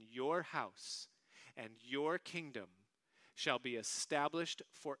saying, and your house and your kingdom shall be established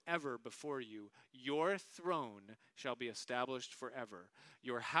forever before you. Your throne shall be established forever.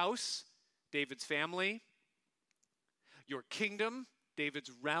 Your house, David's family, your kingdom,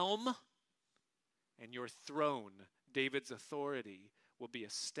 David's realm, and your throne, David's authority, will be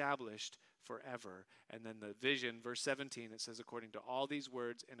established forever. And then the vision, verse 17, it says, according to all these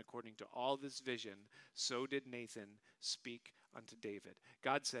words and according to all this vision, so did Nathan speak unto David.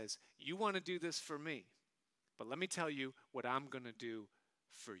 God says, you want to do this for me, but let me tell you what I'm going to do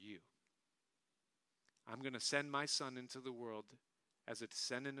for you. I'm going to send my son into the world as a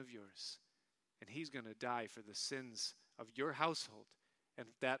descendant of yours, and he's going to die for the sins of your household and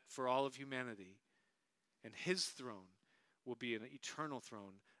that for all of humanity. And his throne will be an eternal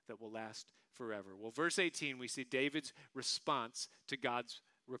throne that will last forever. Well, verse 18, we see David's response to God's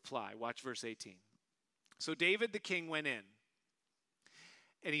reply. Watch verse 18. So David the king went in,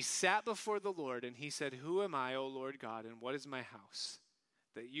 and he sat before the Lord, and he said, "Who am I, O Lord God, and what is my house,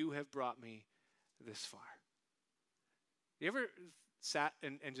 that you have brought me this far?" You ever sat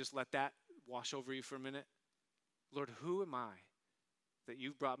and just let that wash over you for a minute? Lord, who am I that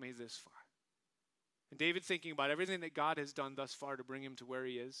you've brought me this far? And David thinking about everything that God has done thus far to bring him to where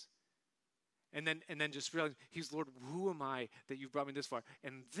he is. And then just realizing, he's, Lord, who am I that you've brought me this far?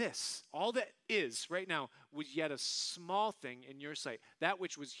 And this, all that is right now, was yet a small thing in your sight. That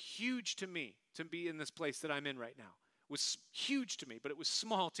which was huge to me, to be in this place that I'm in right now, was huge to me, but it was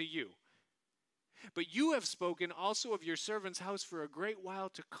small to you. But you have spoken also of your servant's house for a great while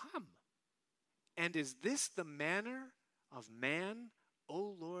to come. And is this the manner of man,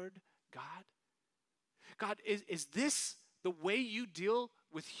 O Lord God? God, is this the way you deal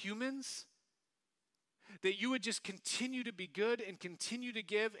with humans? That you would just continue to be good and continue to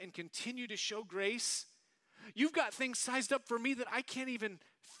give and continue to show grace? You've got things sized up for me that I can't even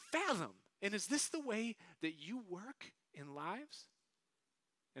fathom. And is this the way that you work in lives?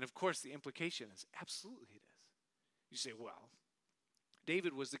 And of course, the implication is absolutely it is. You say, well,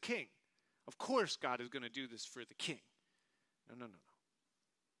 David was the king. Of course God is going to do this for the king. No.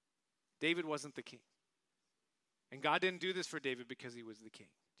 David wasn't the king. And God didn't do this for David because he was the king.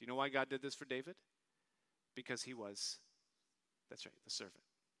 Do you know why God did this for David? Because he was, that's right, the servant.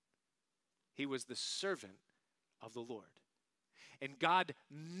 He was the servant of the Lord. And God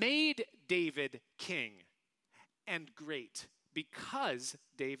made David king and great because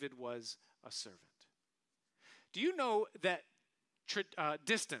David was a servant. Do you know that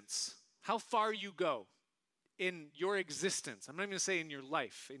distance, how far you go in your existence, I'm not even going to say in your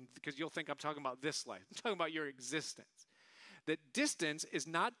life, because you'll think I'm talking about this life. I'm talking about your existence. That distance is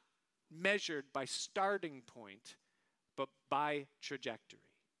not measured by starting point, but by trajectory.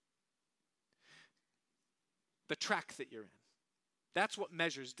 The track that you're in. That's what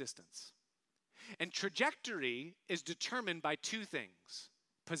measures distance. And trajectory is determined by two things: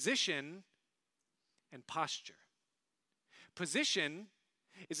 position and posture. Position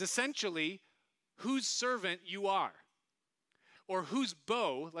is essentially whose servant you are, or whose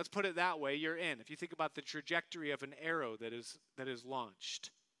bow, let's put it that way, you're in. If you think about the trajectory of an arrow that is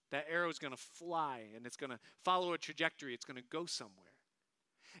launched, that arrow is going to fly and it's going to follow a trajectory. It's going to go somewhere.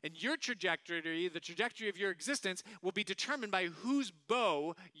 And your trajectory, the trajectory of your existence, will be determined by whose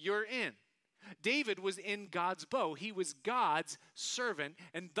bow you're in. David was in God's bow. He was God's servant,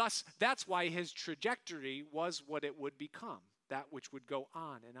 and thus that's why his trajectory was what it would become, that which would go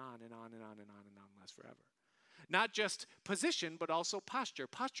on and on and on and on and on and on, last forever. Not just position, but also posture.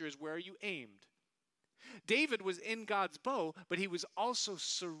 Posture is where you aimed. David was in God's bow, but he was also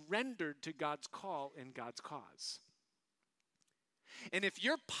surrendered to God's call in God's cause. And if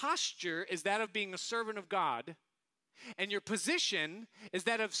your posture is that of being a servant of God, and your position is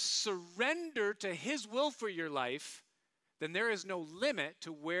that of surrender to his will for your life, then there is no limit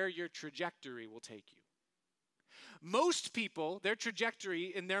to where your trajectory will take you. Most people, their trajectory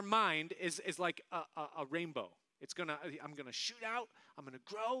in their mind is like a rainbow. I'm gonna shoot out, I'm gonna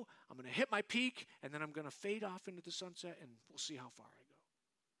grow, I'm gonna hit my peak, and then I'm gonna fade off into the sunset, and we'll see how far I go.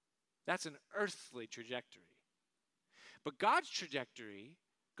 That's an earthly trajectory. But God's trajectory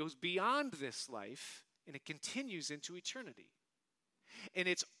goes beyond this life, and it continues into eternity. And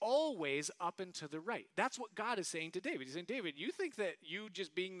it's always up and to the right. That's what God is saying to David. He's saying, David, you think that you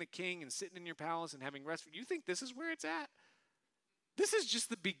just being the king and sitting in your palace and having rest, you think this is where it's at? This is just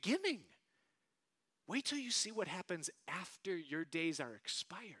the beginning. Wait till you see what happens after your days are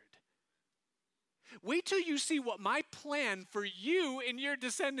expired. Wait till you see what my plan for you and your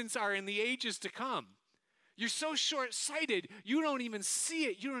descendants are in the ages to come. You're so short-sighted, you don't even see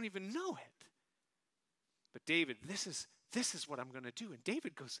it, you don't even know it. But David, this is what I'm going to do. And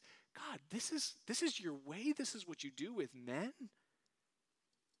David goes, God, this is your way? This is what you do with men?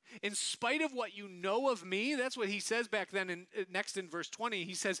 In spite of what you know of me, that's what he says back then. Next in verse 20,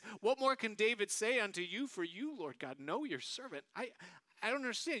 he says, what more can David say unto you? For you, Lord God, know your servant. I don't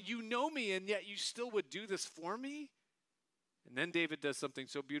understand. You know me, and yet you still would do this for me? And then David does something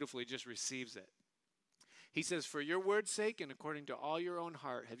so beautiful, he just receives it. He says, for your word's sake and according to all your own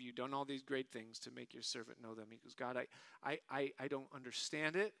heart have you done all these great things to make your servant know them. He goes, God, I don't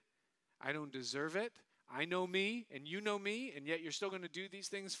understand it. I don't deserve it. I know me and you know me, and yet you're still going to do these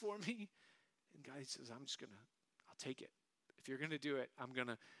things for me. And God says, I'll take it. If you're going to do it, I'm going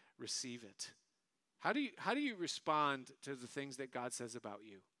to receive it. How do you respond to the things that God says about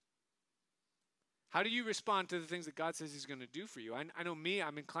you? How do you respond to the things that God says he's going to do for you? I know me,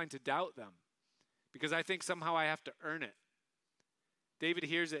 I'm inclined to doubt them because I think somehow I have to earn it. David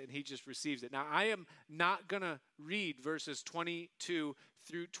hears it and he just receives it. Now, I am not going to read verses 22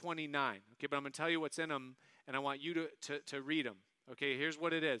 through 29, okay, but I'm going to tell you what's in them, and I want you to read them. Okay, here's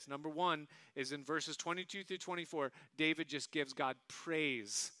what it is. Number one is in verses 22 through 24, David just gives God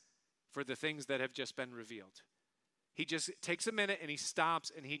praise for the things that have just been revealed. He just takes a minute and he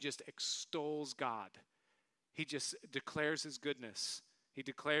stops and he just extols God. He just declares his goodness. He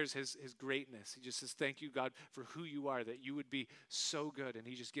declares his greatness. He just says, thank you, God, for who you are, that you would be so good. And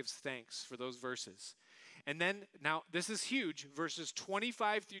he just gives thanks for those verses. And then, now, this is huge, verses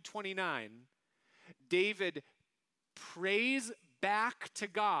 25 through 29, David prays back to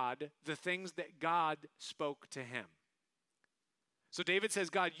God the things that God spoke to him. So David says,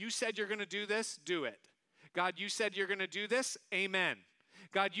 God, you said you're going to do this, do it. God, you said you're going to do this, amen.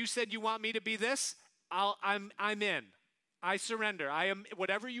 God, you said you want me to be this, I'm in. I surrender. I am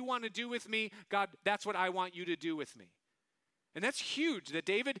whatever you want to do with me, God, that's what I want you to do with me. And that's huge that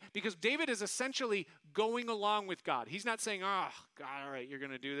because David is essentially going along with God. He's not saying, oh, God, all right, you're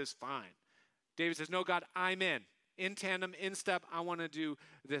going to do this, fine. David says, no, God, I'm in tandem, in step, I want to do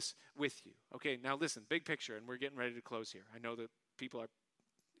this with you. Okay, now listen, big picture, and we're getting ready to close here. I know that people are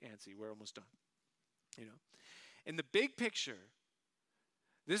antsy. We're almost done. In the big picture,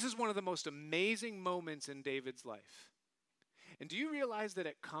 this is one of the most amazing moments in David's life. And do you realize that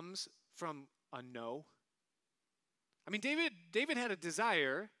it comes from a no? I mean, David had a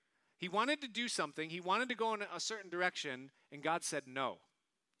desire. He wanted to do something. He wanted to go in a certain direction, and God said no.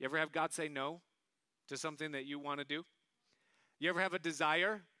 You ever have God say no to something that you want to do? You ever have a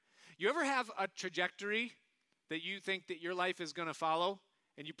desire? You ever have a trajectory that you think that your life is going to follow,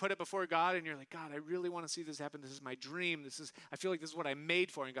 and you put it before God, and you're like, God, I really want to see this happen. This is my dream. I feel like this is what I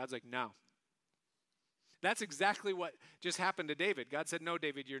made for, and God's like, no. That's exactly what just happened to David. God said, no,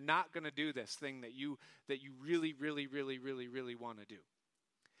 David, you're not going to do this thing that you really, really, really, really, really want to do.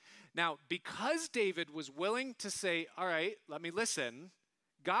 Now, because David was willing to say, all right, let me listen,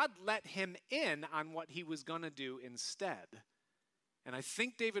 God let him in on what he was going to do instead. And I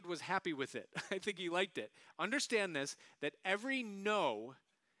think David was happy with it. I think he liked it. Understand this, that every no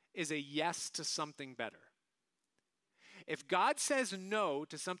is a yes to something better. If God says no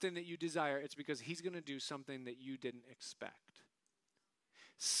to something that you desire, it's because he's going to do something that you didn't expect.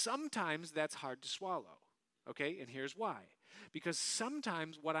 Sometimes that's hard to swallow, okay? And here's why. Because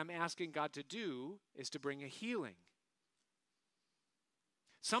sometimes what I'm asking God to do is to bring a healing.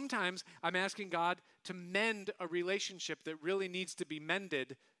 Sometimes I'm asking God to mend a relationship that really needs to be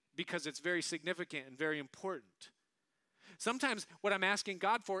mended because it's very significant and very important. Sometimes what I'm asking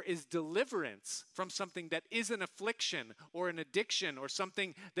God for is deliverance from something that is an affliction or an addiction or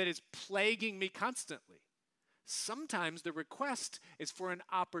something that is plaguing me constantly. Sometimes the request is for an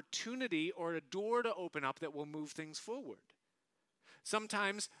opportunity or a door to open up that will move things forward.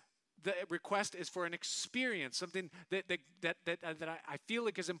 Sometimes the request is for an experience, something that I feel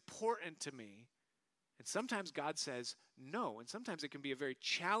like is important to me. And sometimes God says no, and sometimes it can be a very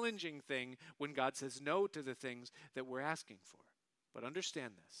challenging thing when God says no to the things that we're asking for. But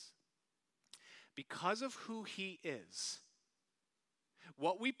understand this. Because of who he is,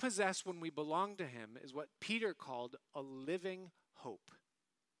 what we possess when we belong to him is what Peter called a living hope.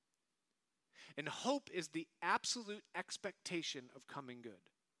 And hope is the absolute expectation of coming good.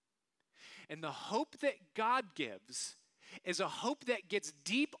 And the hope that God gives is a hope that gets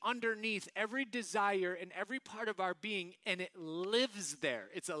deep underneath every desire and every part of our being, and it lives there.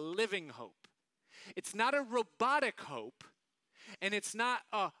 It's a living hope. It's not a robotic hope, and it's not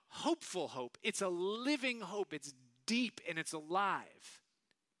a hopeful hope. It's a living hope. It's deep and it's alive.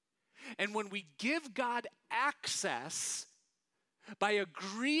 And when we give God access by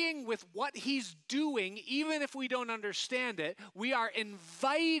agreeing with what he's doing, even if we don't understand it, we are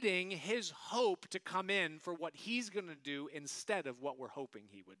inviting his hope to come in for what he's going to do instead of what we're hoping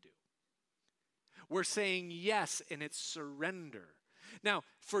he would do. We're saying yes, and it's surrender. Now,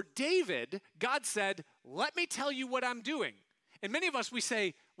 for David, God said, let me tell you what I'm doing. And many of us, we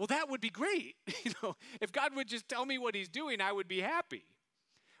say, well, that would be great. If God would just tell me what he's doing, I would be happy.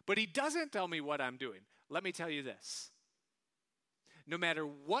 But he doesn't tell me what I'm doing. Let me tell you this. No matter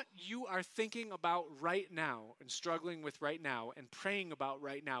what you are thinking about right now and struggling with right now and praying about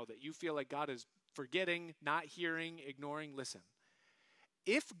right now that you feel like God is forgetting, not hearing, ignoring, listen.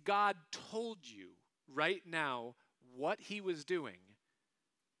 If God told you right now what he was doing,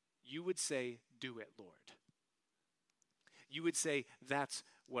 you would say, do it, Lord. You would say, that's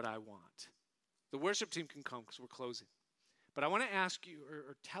what I want. The worship team can come because we're closing. But I want to ask you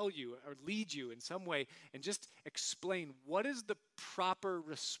or tell you or lead you in some way and just explain what is the proper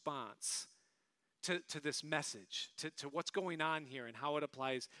response to this message, to what's going on here and how it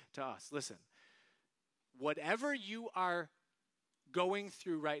applies to us. Listen, whatever you are going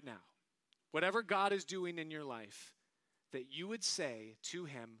through right now, whatever God is doing in your life, that you would say to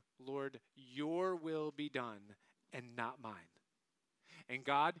him, Lord, your will be done and not mine. And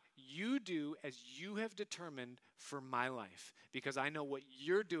God, you do as you have determined for my life, because I know what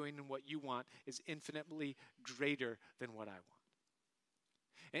you're doing and what you want is infinitely greater than what I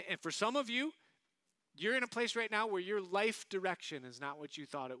want. And for some of you, you're in a place right now where your life direction is not what you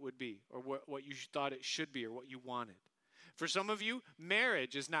thought it would be, or what you thought it should be, or what you wanted. For some of you,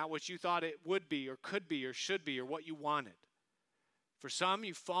 marriage is not what you thought it would be, or could be, or should be, or what you wanted. For some,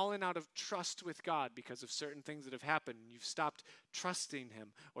 you've fallen out of trust with God because of certain things that have happened. You've stopped trusting him.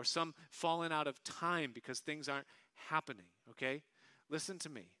 Or some fallen out of time because things aren't happening, okay? Listen to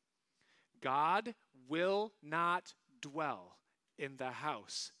me. God will not dwell in the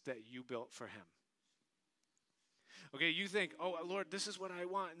house that you built for him. Okay, you think, oh, Lord, this is what I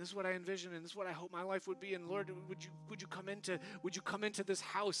want, and this is what I envision, and this is what I hope my life would be, and Lord, would you come into this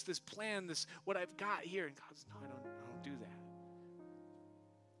house, this plan, this what I've got here? And God says, no, I don't do that.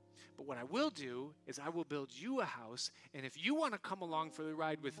 But what I will do is I will build you a house, and if you want to come along for the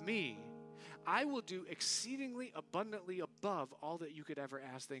ride with me, I will do exceedingly abundantly above all that you could ever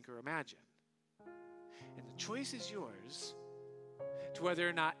ask, think, or imagine. And the choice is yours to whether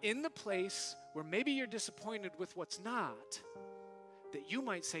or not in the place where maybe you're disappointed with what's not, that you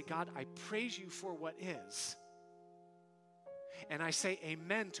might say, God, I praise you for what is. And I say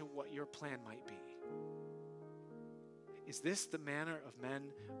amen to what your plan might be. Is this the manner of men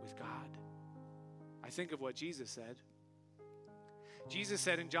with God? I think of what Jesus said. Jesus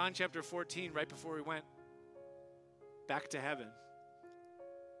said in John chapter 14, right before he went back to heaven,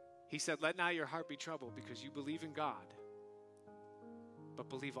 he said, let not your heart be troubled, because you believe in God, but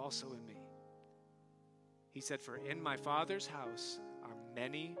believe also in me. He said, for in my Father's house are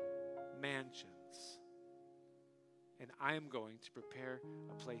many mansions, and I am going to prepare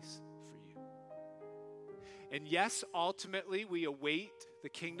a place for you. And yes, ultimately, we await the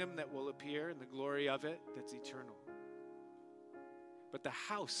kingdom that will appear and the glory of it that's eternal. But the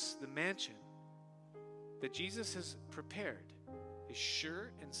house, the mansion that Jesus has prepared is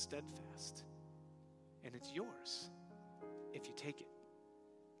sure and steadfast, and it's yours if you take it.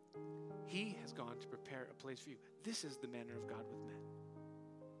 He has gone to prepare a place for you. This is the manner of God with men.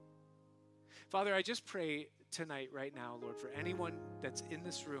 Father, I just pray tonight, right now, Lord, for anyone that's in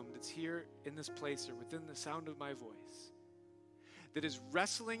this room, that's here in this place or within the sound of my voice, that is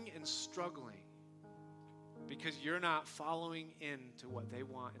wrestling and struggling because you're not following into what they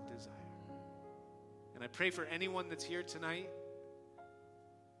want and desire. And I pray for anyone that's here tonight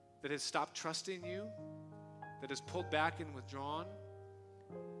that has stopped trusting you, that has pulled back and withdrawn,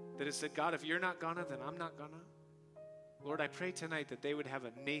 that has said, God, if you're not gonna, then I'm not gonna. Lord, I pray tonight that they would have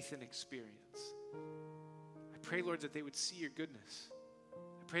a Nathan experience. I pray, Lord, that they would see your goodness.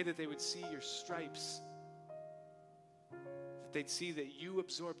 I pray that they would see your stripes. That they'd see that you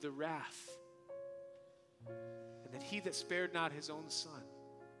absorbed the wrath. And that he that spared not his own son,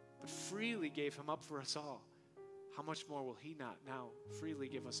 but freely gave him up for us all, how much more will he not now freely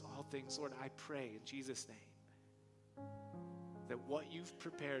give us all things? Lord, I pray in Jesus' name that what you've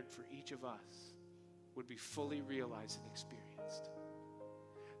prepared for each of us would be fully realized and experienced.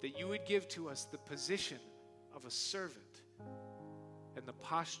 That you would give to us the position of a servant and the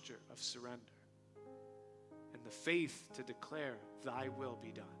posture of surrender and the faith to declare thy will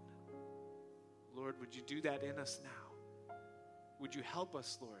be done. Lord, would you do that in us now? Would you help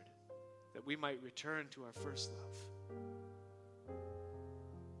us, Lord, that we might return to our first love?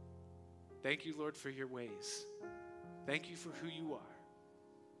 Thank you, Lord, for your ways. Thank you for who you are.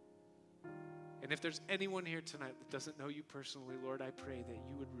 And if there's anyone here tonight that doesn't know you personally, Lord, I pray that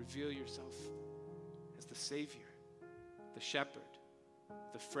you would reveal yourself as the Savior, the Shepherd,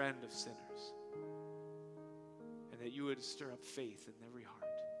 the friend of sinners, and that you would stir up faith in every heart.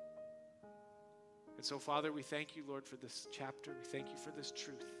 And so, Father, we thank you, Lord, for this chapter. We thank you for this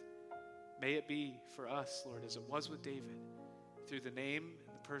truth. May it be for us, Lord, as it was with David, through the name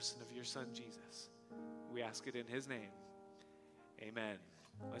and the person of your Son, Jesus. We ask it in his name. Amen.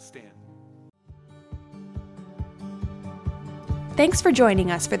 Let's stand. Thanks for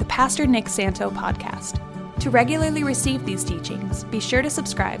joining us for the Pastor Nick Santo podcast. To regularly receive these teachings, be sure to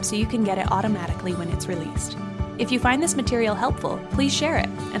subscribe so you can get it automatically when it's released. If you find this material helpful, please share it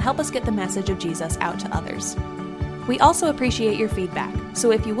and help us get the message of Jesus out to others. We also appreciate your feedback,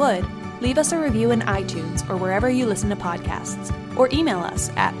 so if you would, Leave us a review in iTunes or wherever you listen to podcasts, or email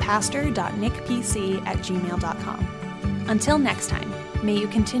us at pastor.nickpc@gmail.com. Until next time, may you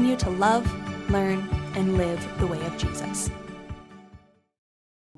continue to love, learn, and live the way of Jesus.